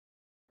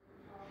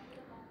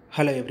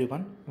Hello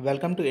everyone,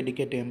 welcome to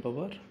educate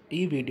empower.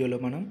 ఈ వీడియోలో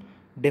మనం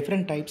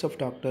డిఫరెంట్ టైప్స్ ఆఫ్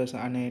డాక్టర్స్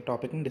అనే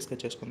టాపిక్ని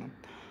డిస్కస్ చేసుకుందాం.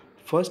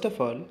 ఫస్ట్ ఆఫ్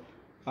ఆల్,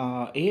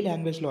 ఏ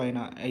లాంగ్వేజ్లో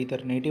అయినా,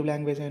 ఇదర్ నేటివ్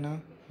లాంగ్వేజ్ అయినా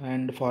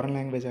అండ్ ఫారెన్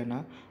లాంగ్వేజ్ అయినా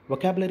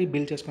వొకాబులరీ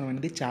బిల్డ్ చేసుకోవడం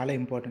అనేది చాలా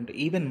ఇంపార్టెంట్.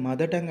 ఈవెన్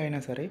మదర్ టంగ్ అయినా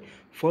సరే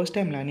ఫస్ట్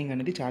టైం లర్నింగ్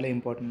అనేది చాలా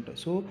ఇంపార్టెంట్.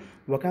 సో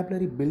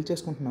వొకాబులరీ బిల్డ్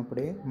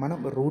చేసుకుంటున్నప్పుడే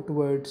మనం రూట్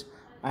వర్డ్స్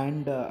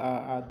అండ్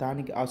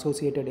దానికి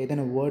అసోసియేటెడ్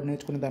ఏదైనా వర్డ్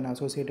నేర్చుకుని దాని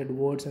అసోసియేటెడ్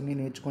వర్డ్స్ అన్నీ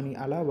నేర్చుకొని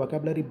అలా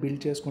వొకాబులరీ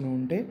బిల్డ్ చేసుకుని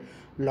ఉంటే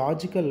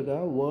లాజికల్గా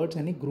వర్డ్స్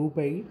అన్ని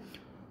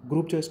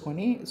గ్రూప్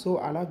చేసుకొని సో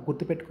అలా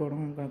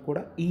గుర్తుపెట్టుకోవడం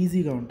కూడా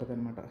ఈజీగా ఉంటుంది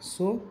అనమాట.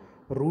 సో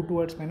రూట్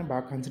వర్డ్స్ పైన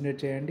బాగా కాన్సన్ట్రేట్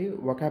చేయండి,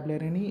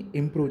 వొకాబులరీని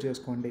ఇంప్రూవ్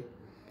చేసుకోండి.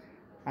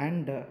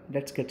 And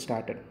let's get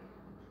started.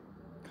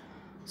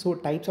 So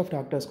types of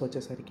డాక్టర్స్కి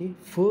వచ్చేసరికి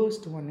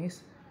first one is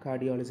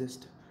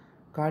cardiologist.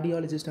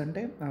 Cardiologist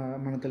అంటే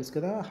మనకు తెలుసు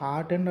కదా,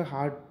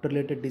 హార్ట్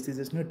రిలేటెడ్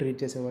డిసీజెస్ని ట్రీట్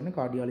చేసేవాడిని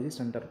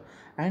కార్డియాలజిస్ట్ అంటారు.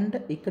 అండ్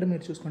ఇక్కడ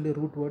మీరు చూసుకోండి,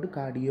 రూట్ వర్డ్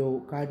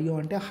కార్డియో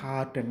అంటే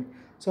హార్ట్ అని,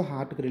 సో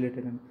హార్ట్కి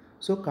రిలేటెడ్ అని.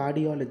 So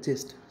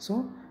cardiologist, so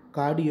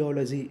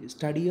cardiology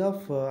study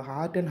of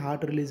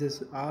heart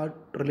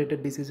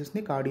related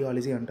డిసీజెస్ని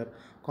cardiology అంటారు.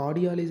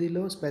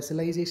 కార్డియాలజీలో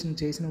స్పెషలైజేషన్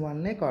చేసిన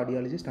వాళ్ళనే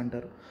కార్డియాలజిస్ట్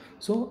అంటారు.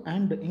 సో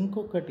అండ్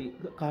ఇంకొకటి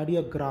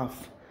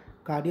కార్డియోగ్రాఫ్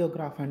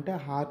అంటే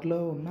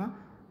హార్ట్లో ఉన్న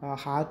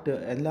హార్ట్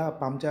ఎలా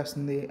పంప్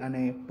చేస్తుంది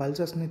అనే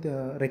పల్సెస్ని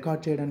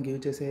రికార్డ్ చేయడానికి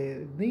యూజ్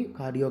చేసేది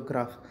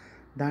కార్డియోగ్రాఫ్.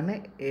 దాన్నే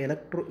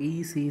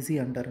ఈసీజీ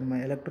అంటారు,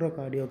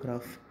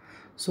 ఎలక్ట్రోకార్డియోగ్రాఫ్.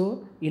 సో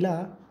ఇలా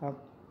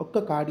ఒక్క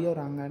కార్డియో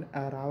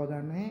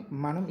రావగానే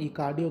మనం ఈ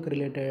కార్డియోకి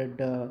రిలేటెడ్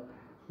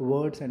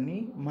వర్డ్స్ అన్నీ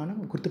మనం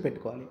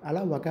గుర్తుపెట్టుకోవాలి.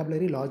 అలా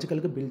వొకాబులరీ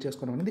లాజికల్గా బిల్డ్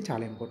చేసుకోవడం అనేది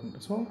చాలా important.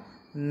 So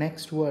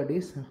next word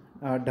is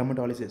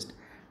dermatologist.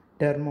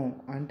 Dermo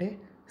అంటే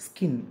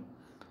skin.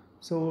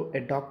 So A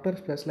doctor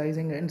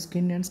specialising and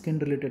skin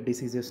related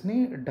డిసీజెస్ని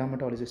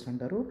dermatologist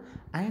అంటారు.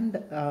 అండ్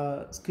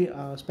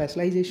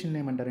స్పెషలైజేషన్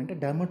ఏమంటారంటే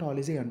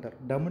డర్మటాలజీ అంటారు.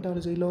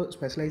 డర్మటాలజీలో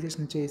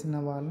స్పెషలైజేషన్ చేసిన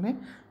వాళ్ళనే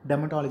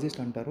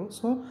డర్మటాలజిస్ట్ అంటారు.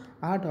 సో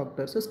ఆ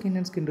డాక్టర్స్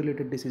స్కిన్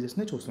రిలేటెడ్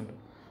డిసీజెస్ని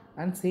చూస్తుంటారు.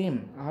 అండ్ సేమ్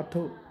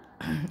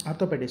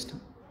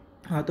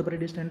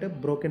ఆర్థోపెడిస్ట్ అంటే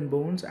broken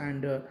bones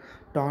and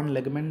torn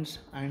ligaments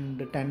and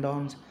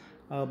tendons,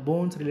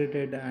 bones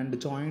related and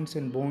joints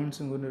and bones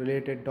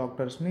related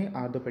డాక్టర్స్ని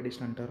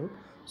ఆర్థోపెడిస్ట్ అంటారు.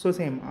 So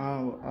same.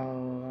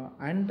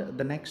 And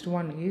the next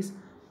one is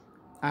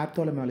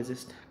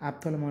ophthalmologist.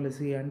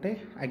 Ophthalmology అంటే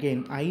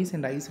again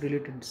ice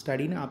related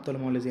స్టడీని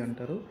ophthalmology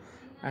అంటారు.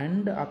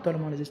 And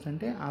ophthalmologist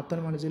అంటే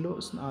ఆప్థాలమాలజీలో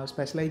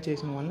specialise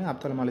చేసిన వాళ్ళని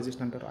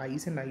ophthalmologist అంటారు.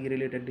 Ice and I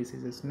related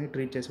డిసీజెస్ని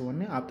treat చేసే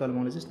వాళ్ళని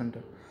ఆప్థాలమాలజిస్ట్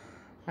అంటారు.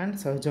 అండ్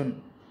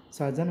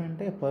సర్జన్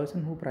అంటే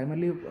person who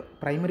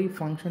primary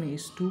function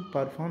is to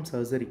perform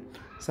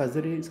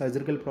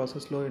సర్జరికల్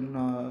ప్రాసెస్లో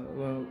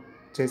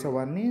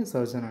చేసేవాడిని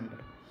సర్జన్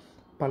అంటారు.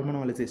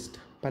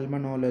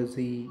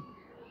 పల్మనాలజీ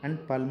అండ్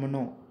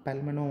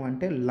పల్మనో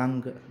అంటే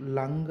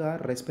లంగ్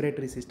ఆర్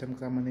రెస్పిరేటరీ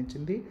సిస్టమ్కి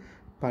సంబంధించింది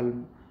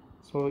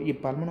సో ఈ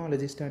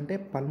పల్మనాలజిస్ట్ అంటే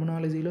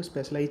పల్మనాలజీలో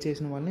స్పెషలైజ్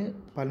చేసిన వాళ్ళని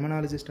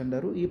పల్మనాలజిస్ట్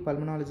అంటారు. ఈ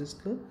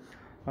పల్మనాలజిస్ట్లో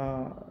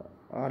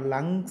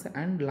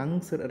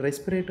లంగ్స్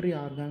రెస్పిరేటరీ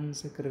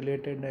ఆర్గాన్స్కి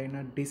రిలేటెడ్ అయిన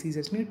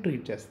డిసీజెస్ని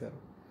ట్రీట్ చేస్తారు.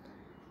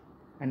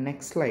 అండ్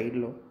నెక్స్ట్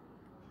స్లైడ్లో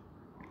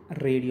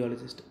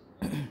రేడియాలజిస్ట్.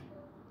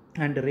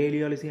 అండ్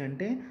రేడియాలజీ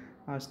అంటే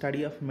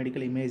స్టడీ ఆఫ్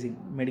మెడికల్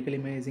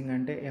ఇమేజింగ్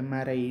అంటే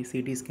ఎంఆర్ఐ,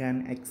 సిటీ స్కాన్,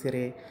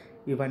 ఎక్స్రే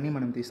ఇవన్నీ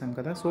మనం తీసాం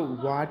కదా. సో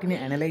వాటిని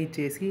అనలైజ్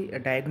చేసి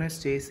డయాగ్నోస్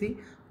చేసి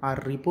ఆ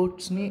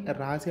రిపోర్ట్స్ని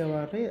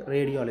రాసేవారే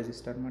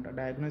రేడియాలజిస్ట్ అనమాట.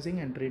 Diagnosing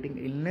and treating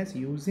illness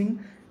using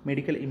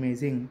medical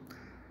imaging,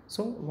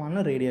 so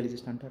వాళ్ళని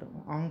రేడియాలజిస్ట్ అంటారు.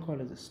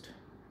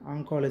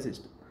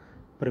 Oncologist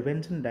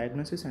prevention,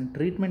 diagnosis and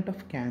treatment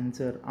of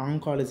cancer.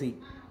 Oncology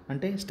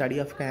అంటే స్టడీ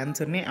ఆఫ్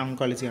క్యాన్సర్ని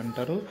ఆంకాలజీ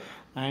అంటారు.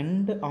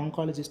 అండ్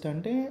ఆంకాలజిస్ట్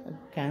అంటే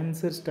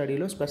క్యాన్సర్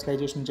స్టడీలో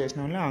స్పెషలైజేషన్ చేసిన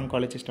వాళ్ళని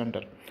ఆంకాలజిస్ట్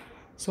అంటారు.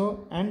 సో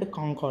అండ్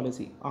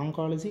కాంకాలజీ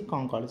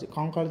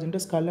అంటే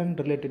skull and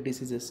related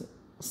diseases,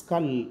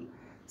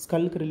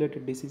 స్కల్కి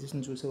related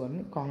డిసీజెస్ని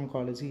చూసేవాళ్ళని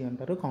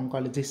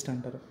కాంకాలజిస్ట్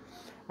అంటారు.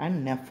 అండ్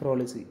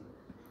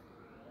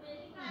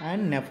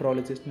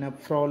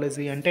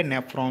నెఫ్రాలజీ అంటే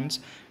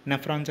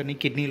నెఫ్రాన్స్ అన్ని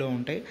కిడ్నీలో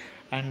ఉంటాయి.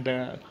 అండ్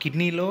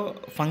కిడ్నీలో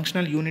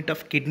functional unit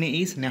of kidney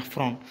is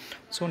nephron.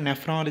 So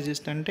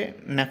nephrologist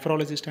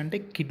అంటే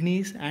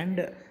కిడ్నీస్ అండ్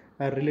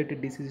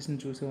రిలేటెడ్ డిసీజెస్ని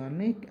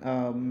చూసేవాడిని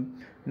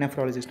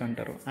నెఫ్రాలజిస్ట్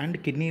అంటారు. అండ్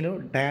కిడ్నీలో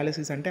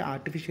డయాలసిస్ అంటే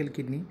artificial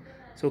kidney.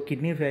 So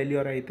kidney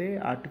failure అయితే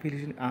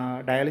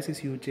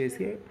డయాలసిస్ యూజ్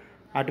చేసి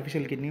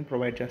ఆర్టిఫిషియల్ కిడ్నీ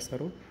ప్రొవైడ్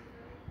చేస్తారు.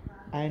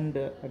 And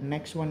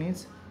next one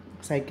is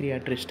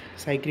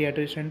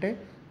psychiatrist అంటే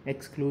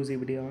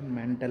exclusivity on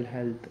mental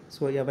health.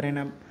 So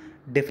ఎవరైనా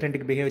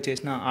డిఫరెంట్గా బిహేవ్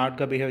చేసినా,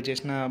 ఆర్ట్గా బిహేవ్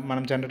చేసినా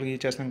మనం జనరల్గా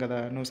యూజ్ చేస్తాం కదా,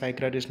 నువ్వు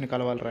సైక్రియాట్రిస్ట్ని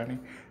కలవాలరా అని.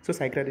 సో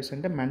సైక్రియాట్రిస్ట్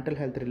అంటే మెంటల్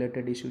హెల్త్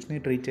రిలేటెడ్ ఇష్యూస్ని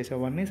ట్రీట్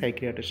చేసేవాడిని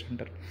సైక్రియాట్రిస్ట్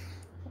అంటారు.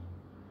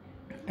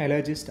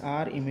 అలర్జిస్ట్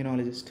are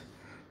immunologist.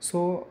 So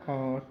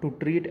to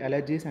treat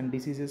allergies and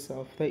diseases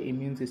of the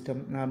immune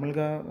system.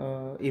 నార్మల్గా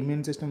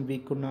ఇమ్యూన్ సిస్టమ్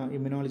వీక్ ఉన్న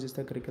ఇమ్యూనాలజిస్ట్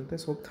దగ్గరికి వెళ్తే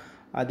సో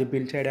అది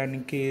బిల్డ్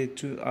చేయడానికి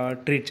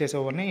ట్రీట్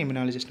చేసేవాడిని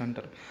ఇమ్యూనాలజిస్ట్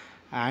అంటారు.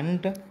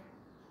 అండ్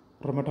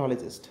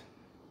రొమటాలజిస్ట్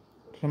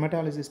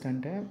రొమటాలజిస్ట్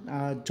అంటే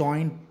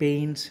joint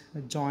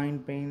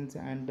pains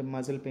and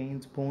muscle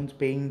pains, bones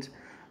pains.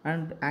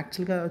 And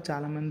యాక్చువల్గా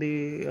చాలామంది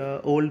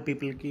ఓల్డ్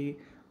పీపుల్కి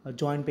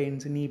జాయింట్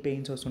పెయిన్స్, నీ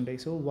పెయిన్స్ వస్తుంటాయి.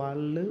 సో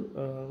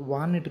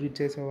వాళ్ళని ట్రీట్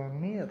చేసే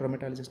వాళ్ళని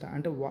రొమటాలజిస్ట్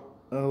అంటే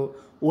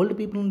ఓల్డ్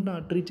పీపుల్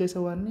ట్రీట్ చేసే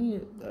వాళ్ళని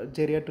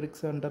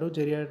జెరియాట్రిక్స్ అంటారు,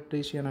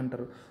 జెరియాట్రిషియన్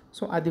అంటారు.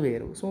 సో అది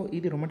వేరు. సో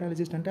ఇది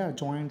రొమటాలజిస్ట్ అంటే ఆ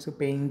జాయింట్స్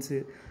పెయిన్స్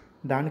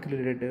దానికి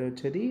రిలేటెడ్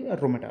వచ్చేది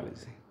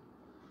rheumatology.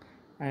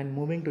 And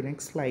moving to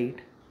next slide,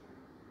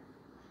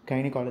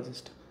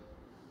 gynecologist.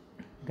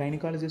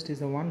 Gynecologist is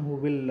the one who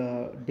will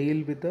deal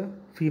with the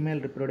female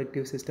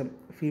reproductive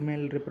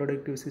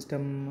system.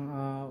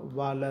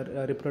 వాళ్ళ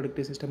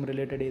రిప్రొడక్టివ్ సిస్టమ్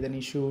రిలేటెడ్ ఏదైనా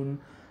ఇష్యూ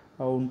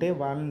ఉంటే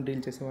వాళ్ళని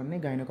డీల్ చేసేవాడిని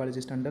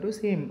గైనకాలజిస్ట్ అంటారు.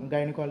 Same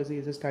gynaecology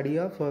is a study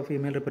of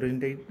female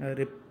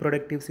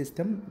reproductive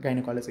system,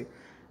 gynaecology.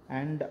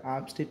 And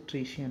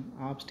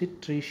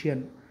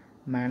ఆబ్స్టిట్రీషియన్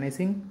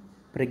managing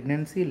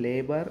pregnancy,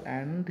 labour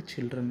and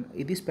children.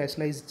 ఇది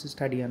specialised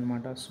study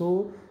అనమాట. So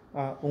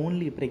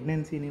only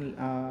ప్రెగ్నెన్సీని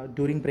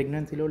during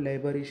ప్రెగ్నెన్సీలో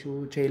labour issue,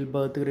 child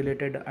birth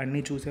related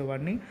అన్నీ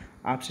చూసేవాడిని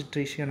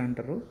ఆబ్స్టిట్రీషియన్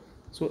అంటారు.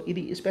 సో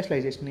ఇది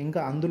స్పెషలైజేషన్.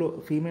 ఇంకా అందులో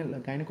ఫీమేల్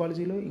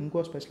గైనకాలజీలో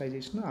ఇంకో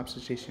స్పెషలైజేషన్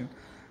ఆబ్స్టిట్రీషియన్.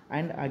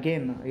 అండ్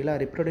అగైన్ ఇలా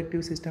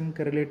రిప్రొడక్టివ్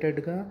సిస్టమ్కి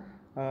రిలేటెడ్గా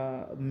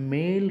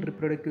మేల్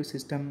రిప్రొడక్టివ్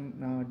సిస్టమ్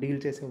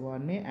డీల్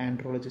చేసేవాడిని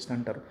ఆండ్రాలజిస్ట్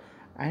అంటారు.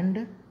 అండ్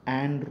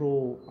ఆండ్రో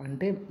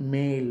అంటే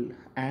మేల్,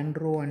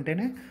 ఆండ్రో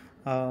అంటేనే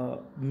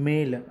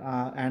male,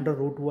 Andro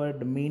root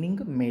word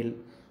meaning male.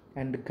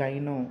 And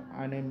gynae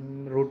అనే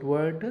రూట్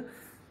వర్డ్,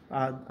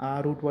 ఆ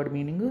root word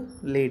meaning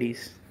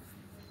ladies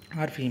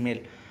or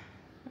female.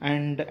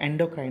 And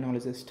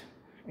endocrinologist,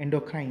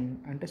 endocrine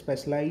అంటే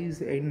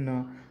specialise in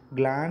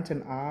glands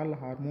and all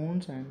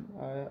hormones and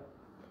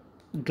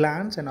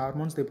glands and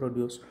hormones they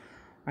produce.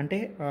 అంటే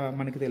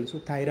మనకి తెలుసు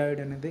thyroid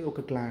అనేది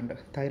ఒక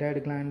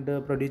thyroid gland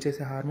produce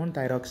చేసే hormone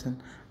thyroxine.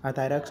 ఆ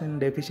థైరాక్సిన్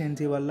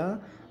డెఫిషియన్సీ వల్ల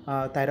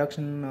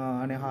థైరాక్సిన్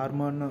అనే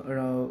హార్మోన్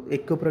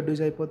ఎక్కువ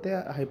ప్రొడ్యూస్ అయిపోతే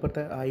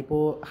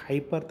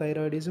హైపర్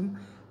థైరాయిడిజం,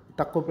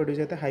 తక్కువ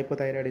ప్రొడ్యూస్ అయితే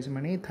హైపోథైరాయిడిజం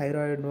అని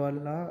థైరాయిడ్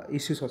వల్ల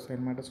ఇష్యూస్ వస్తాయి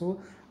అన్నమాట. సో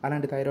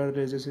అలాంటి థైరాయిడ్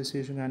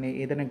ఇష్యూస్ కానీ,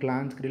 ఏదైనా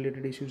గ్లాండ్స్కి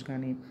రిలేటెడ్ ఇష్యూస్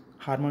కానీ,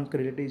 హార్మోన్స్కి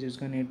రిలేటెడ్ ఇష్యూస్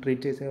కానీ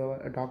ట్రీట్ చేసే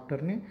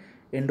డాక్టర్ని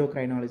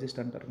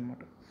ఎండోక్రైనాలజిస్ట్ అంటారు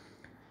అనమాట.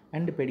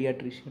 అండ్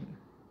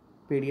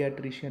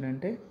పీడియాట్రిషియన్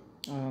అంటే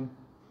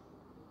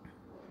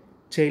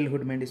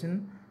childhood medicine,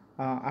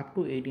 up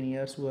to 18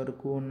 years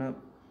వరకు ఉన్న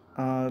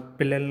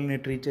పిల్లల్ని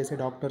ట్రీట్ చేసే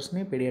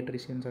డాక్టర్స్ని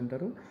పీడియాట్రిషియన్స్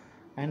అంటారు.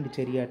 అండ్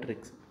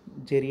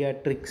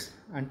జెరియాట్రిక్స్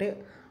అంటే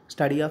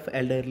study of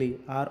elderly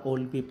are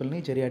old పీపుల్ని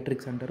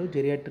జెరియాట్రిక్స్ అంటారు.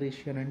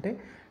 జెరియాట్రిషియన్ అంటే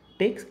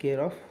takes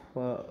care of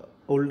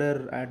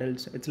older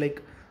adults. It's like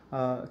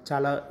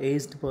చాలా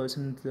ఏజ్డ్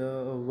పర్సన్స్,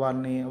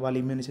 వాళ్ళ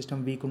ఇమ్యూన్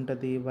సిస్టమ్ వీక్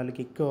ఉంటుంది,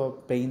 వాళ్ళకి ఎక్కువ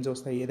పెయిన్స్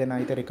వస్తాయి, ఏదైనా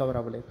అయితే రికవర్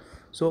అవ్వలేదు.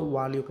 సో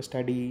వాళ్ళ యొక్క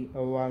స్టడీ,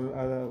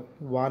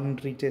 వాళ్ళని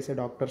ట్రీట్ చేసే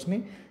డాక్టర్స్ని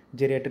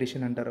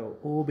జెరియాట్రిషియన్ అంటారు.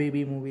 ఓ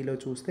బేబీ మూవీలో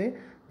చూస్తే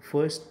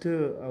ఫస్ట్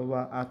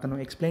అతను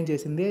ఎక్స్ప్లెయిన్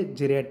చేసిందే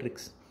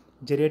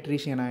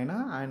జెరియాట్రిషియన్.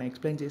 ఆయన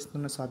ఎక్స్ప్లెయిన్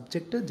చేస్తున్న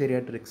సబ్జెక్ట్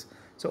జెరియాట్రిక్స్.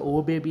 సో ఓ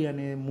బేబీ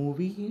అనే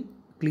మూవీ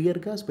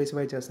క్లియర్గా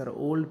స్పెసిఫై చేస్తారు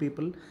ఓల్డ్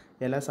పీపుల్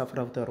ఎలా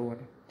సఫర్ అవుతారు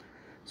అని.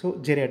 సో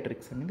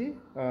జెరియాట్రిక్స్ అనేది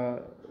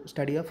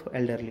study of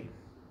elderly.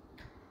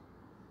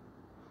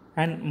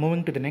 And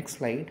moving to the next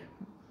slide,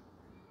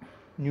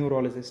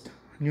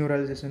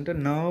 neurologist అంటే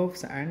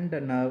నర్వ్స్ అండ్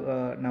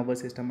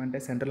నర్వస్ సిస్టమ్. అంటే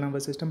central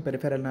nervous system,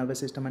 peripheral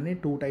nervous system అని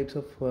 2 types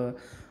ఆఫ్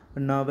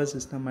నర్వస్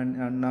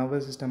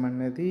సిస్టమ్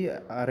అనేది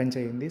అరేంజ్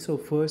అయ్యింది. సో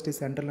ఫస్ట్ ఈ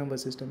సెంట్రల్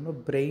నర్వస్ సిస్టంలో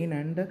brain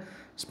and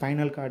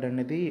spinal cord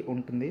అనేది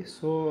ఉంటుంది.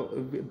 So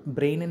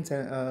brain and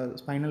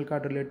spinal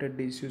cord related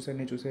issues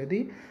అన్ని చూసేది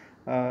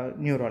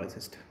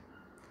neurologist.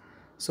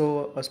 So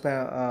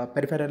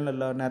peripheral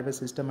nervous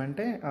system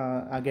అంటే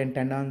అగైన్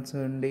టెండాన్స్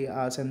ఉండి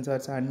ఆ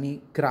సెన్సార్స్ అన్నీ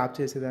గ్రాప్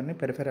చేసేదాన్ని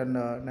పెరిఫెరల్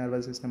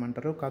నర్వస్ సిస్టమ్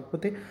అంటారు.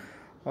 కాకపోతే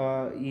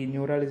ఈ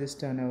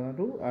న్యూరాలజిస్ట్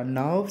అనేవారు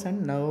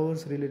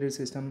నర్వ్స్ రిలేటెడ్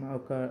సిస్టమ్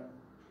ఒక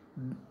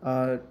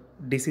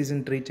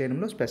డిసీజ్ని ట్రీట్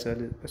చేయడంలో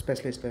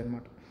స్పెషలిస్ట్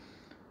అనమాట.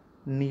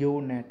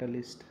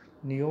 నియోనాటలాజిస్ట్.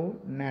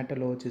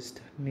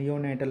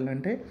 నియోనేటల్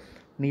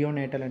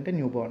అంటే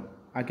న్యూబార్న్.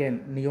 అగైన్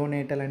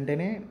నియోనేటల్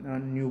అంటేనే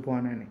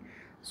న్యూబార్న్ అని.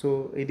 సో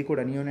ఇది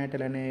కూడా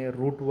నియోనాటల్ అనే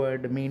రూట్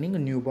వర్డ్ మీనింగ్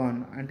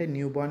న్యూబార్న్ అంటే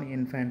న్యూబార్న్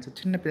ఇన్ఫాంట్స్,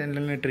 చిన్న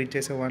పిల్లల్ని ట్రీట్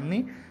చేసే వాళ్ళని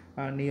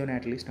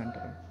నియోనాటలిస్ట్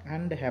అంటారు.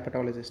 అండ్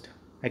హెపటాలజిస్ట్,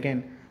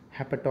 అగైన్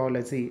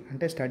హెపటాలజీ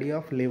అంటే study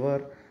of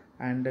liver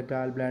and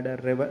gall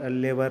bladder,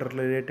 liver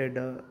related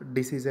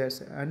diseases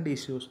and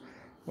issues,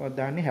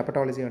 దాన్ని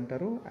హెపటాలజీ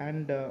అంటారు.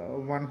 And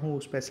one who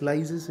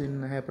specialises in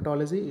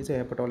hepatology is a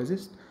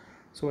hepatologist.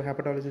 So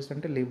hepatologist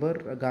అంటే liver,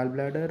 gall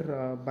bladder,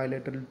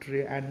 bilateral tree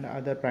and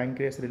other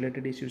pancreas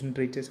related ఇష్యూస్ని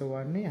treat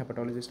చేసేవాడిని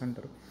hepatologist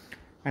అంటారు.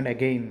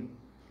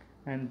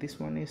 And this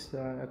one is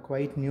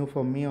quite new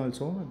for me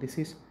also. This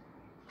is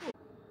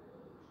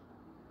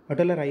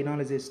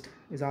otolaryngologist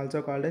is also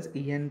called as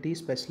ENT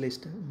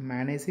specialist,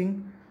 managing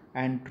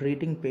and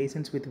treating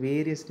patients with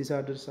various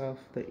disorders of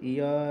the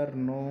ear,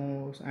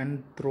 nose and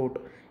throat.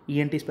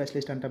 ENT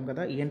specialist అంటాం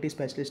కదా, ENT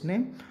specialistనే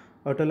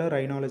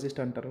otolaryngologist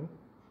అంటారు.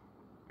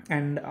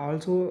 And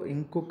also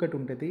ఇంకొకటి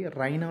ఉంటుంది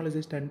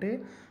రైనాలజిస్ట్ అంటే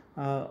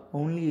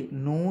only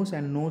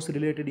knows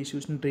related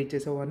ఇష్యూస్ని treat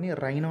చేసేవాడిని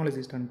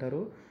రైనాలజిస్ట్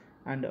అంటారు.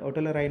 And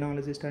ఓటోలో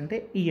రైనాలజిస్ట్ అంటే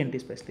ENT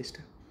specialist.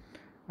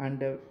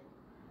 And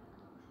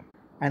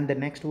the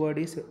next word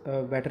is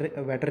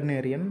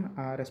veterinarian,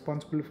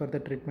 responsible for the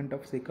treatment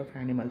of sick of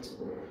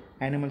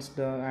animals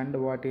and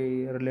వాటి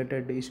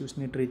రిలేటెడ్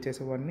ఇష్యూస్ని ట్రీట్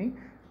చేసేవాడిని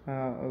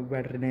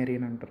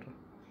వెటర్నేరియన్ అంటారు.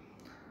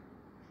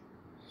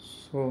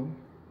 So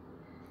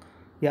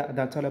yeah,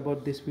 that's all about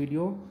this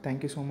video.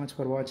 Thank you so much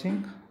for watching,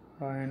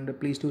 and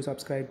please do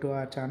subscribe to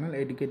our channel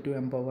Educate to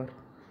Empower.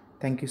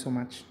 Thank you so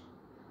much.